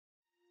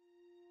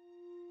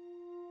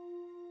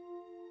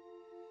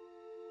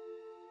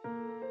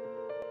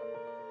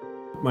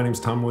My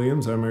name's Tom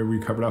Williams. I'm a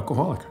recovered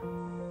alcoholic.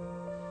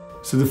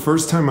 So the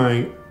first time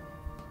I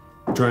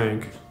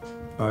drank,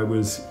 I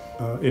was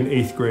in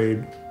 8th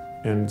grade,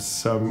 and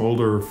some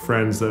older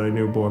friends that I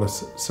knew bought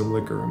us some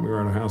liquor, and we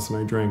were at a house and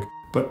I drank.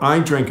 But I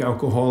drank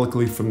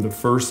alcoholically from the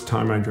first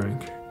time I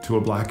drank to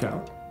a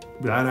blackout.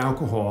 That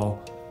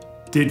alcohol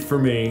did for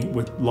me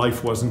what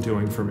life wasn't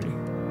doing for me.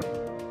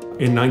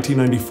 In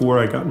 1994,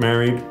 I got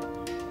married,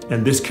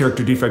 and this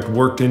character defect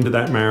worked into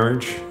that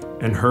marriage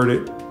and hurt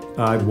it.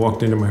 I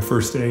walked into my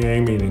first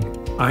AA meeting.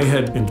 I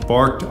had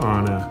embarked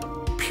on a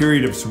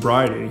period of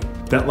sobriety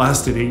that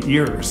lasted 8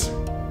 years.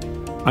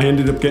 I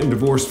ended up getting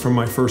divorced from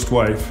my first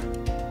wife.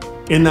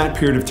 In that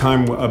period of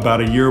time, about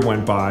a year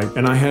went by,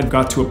 and I had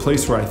got to a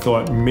place where I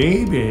thought,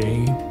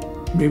 maybe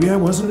I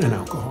wasn't an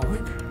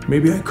alcoholic.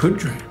 Maybe I could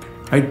drink.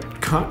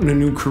 I'd gotten a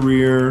new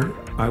career.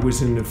 I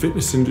was in the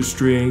fitness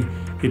industry.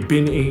 It'd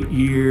been 8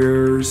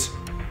 years.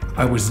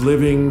 I was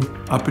living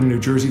up in New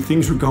Jersey.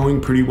 Things were going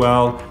pretty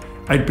well.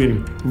 I'd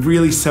been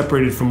really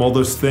separated from all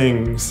those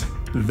things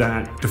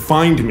that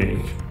defined me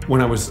when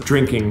I was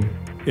drinking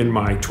in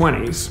my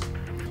 20s.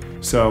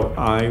 So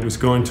I was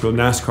going to a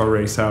NASCAR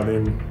race out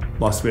in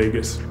Las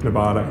Vegas,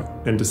 Nevada,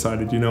 and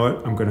decided, you know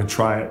what, I'm gonna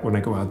try it when I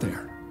go out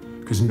there,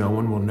 because no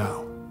one will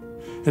know.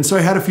 And so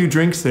I had a few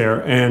drinks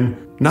there and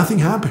nothing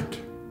happened.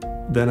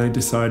 Then I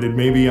decided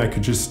maybe I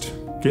could just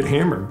get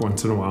hammered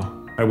once in a while.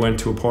 I went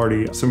to a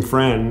party, some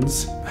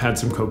friends had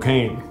some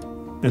cocaine.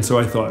 And so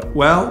I thought,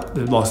 well,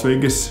 the Las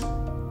Vegas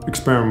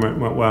experiment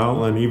went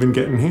well, and even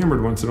getting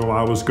hammered once in a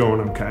while was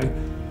going okay.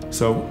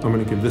 So I'm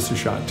gonna give this a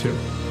shot too.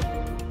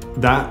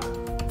 That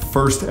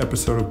first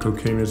episode of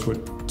cocaine is what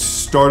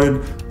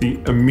started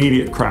the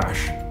immediate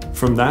crash.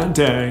 From that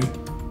day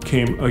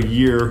came a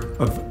year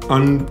of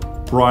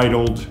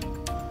unbridled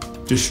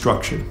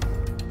destruction.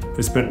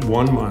 I spent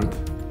 1 month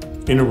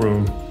in a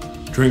room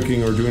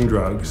drinking or doing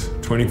drugs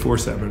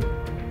 24/7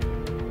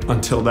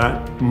 until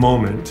that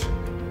moment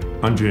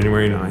on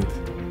January 9th,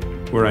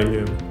 where I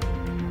knew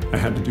I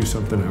had to do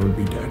something, I would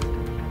be dead.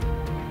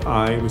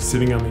 I was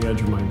sitting on the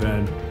edge of my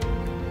bed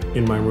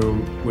in my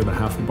room with a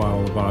half a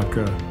bottle of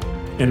vodka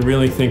and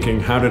really thinking,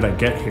 how did I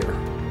get here?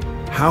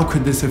 How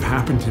could this have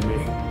happened to me?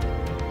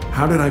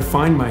 How did I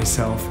find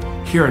myself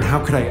here, and how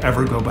could I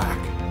ever go back?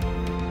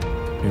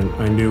 And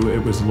I knew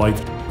it was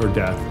life or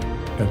death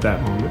at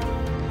that moment.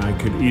 I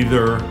could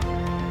either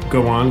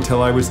go on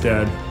till I was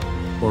dead,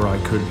 or I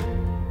could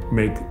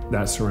make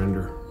that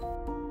surrender.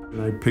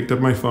 And I picked up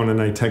my phone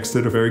and I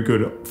texted a very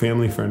good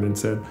family friend and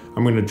said,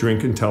 I'm gonna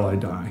drink until I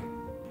die.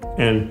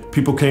 And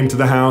people came to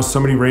the house,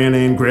 somebody ran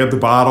in, grabbed the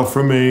bottle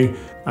from me.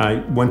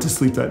 I went to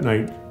sleep that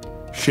night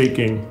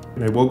shaking,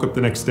 and I woke up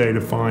the next day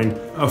to find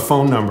a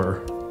phone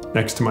number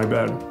next to my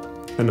bed.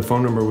 And the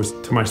phone number was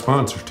to my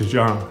sponsor, to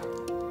John.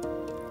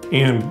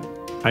 And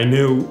I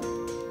knew,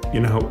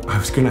 I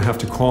was gonna have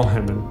to call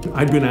him, and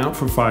I'd been out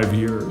for 5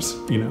 years,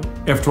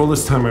 After all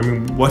this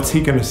time, what's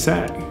he gonna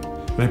say?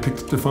 And I picked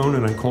up the phone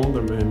and I called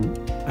him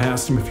and I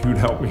asked him if he would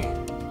help me.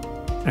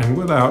 And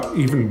without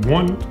even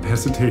one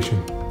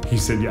hesitation, he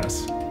said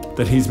yes.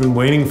 That he's been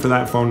waiting for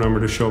that phone number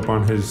to show up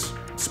on his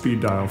speed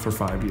dial for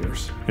 5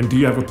 years. And do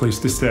you have a place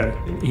to stay?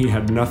 And he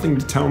had nothing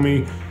to tell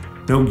me,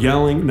 no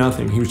yelling,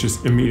 nothing. He was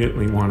just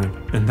immediately wanted.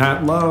 And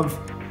that love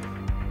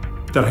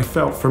that I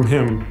felt from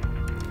him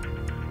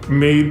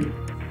made,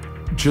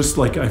 just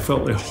like I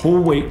felt a whole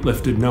weight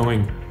lifted,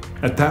 knowing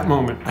at that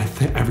moment, I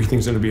think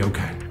everything's gonna be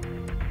okay.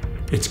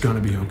 It's gonna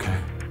be okay.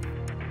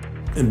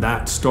 And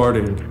that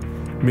started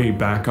me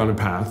back on a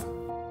path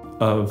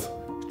of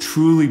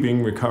truly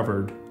being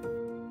recovered.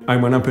 I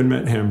went up and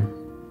met him,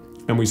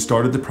 and we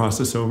started the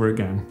process over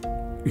again.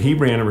 He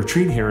ran a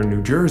retreat here in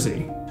New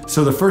Jersey.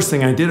 So the first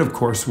thing I did, of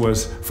course,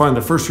 was find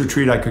the first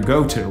retreat I could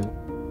go to.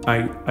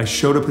 I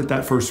showed up at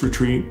that first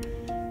retreat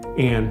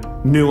and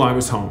knew I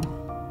was home.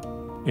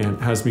 And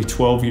it has me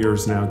 12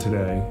 years now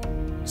today,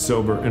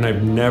 sober, and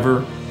I've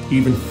never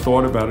even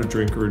thought about a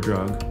drink or a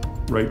drug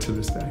right to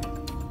this day.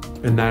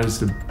 And that is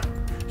the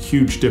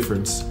huge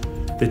difference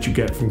that you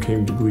get from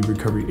Came to Believe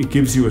Recovery. It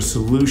gives you a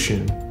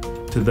solution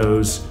to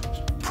those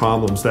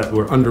problems that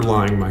were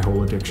underlying my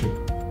whole addiction.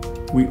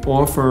 We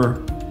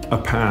offer a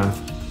path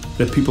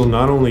that people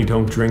not only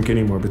don't drink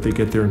anymore, but they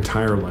get their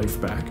entire life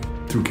back.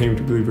 Through Came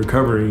to Believe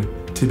Recovery,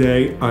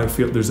 today I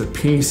feel there's a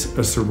peace,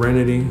 a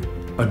serenity,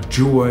 a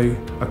joy,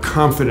 a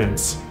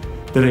confidence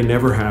that I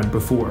never had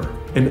before.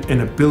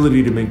 An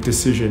ability to make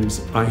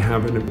decisions. I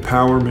have an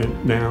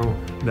empowerment now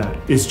that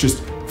is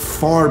just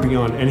far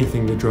beyond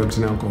anything that drugs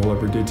and alcohol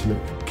ever did to me.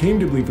 Came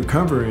to Believe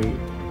Recovery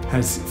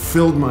has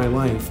filled my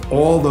life.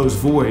 All those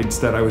voids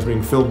that I was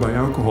being filled by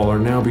alcohol are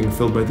now being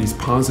filled by these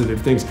positive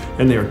things,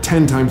 and they are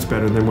 10 times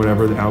better than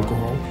whatever the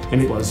alcohol.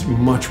 And it was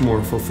much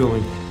more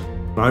fulfilling.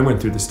 I went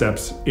through the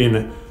steps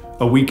in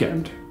a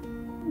weekend.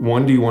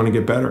 One, do you want to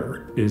get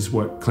better, is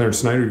what Clarence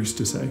Snyder used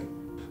to say.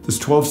 This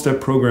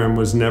 12-step program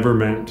was never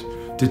meant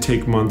to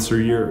take months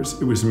or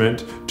years. It was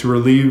meant to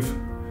relieve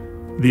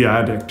the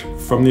addict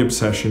from the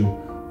obsession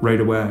right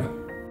away.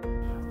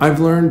 I've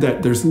learned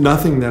that there's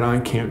nothing that I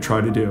can't try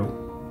to do.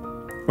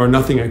 or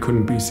nothing I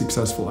couldn't be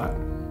successful at.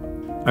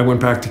 I went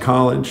back to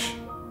college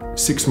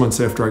 6 months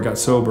after I got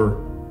sober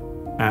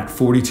at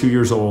 42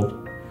 years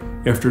old,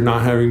 after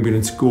not having been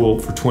in school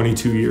for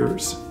 22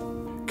 years.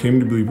 Came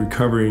to Believe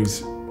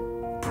Recovery's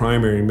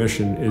primary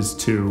mission is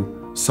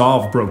to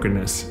solve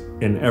brokenness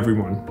in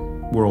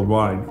everyone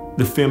worldwide.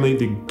 The family,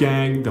 the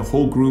gang, the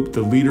whole group,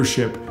 the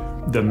leadership,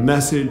 the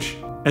message,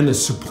 and the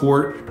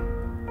support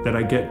that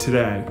I get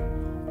today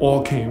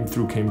all came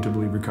to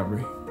Believe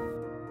Recovery.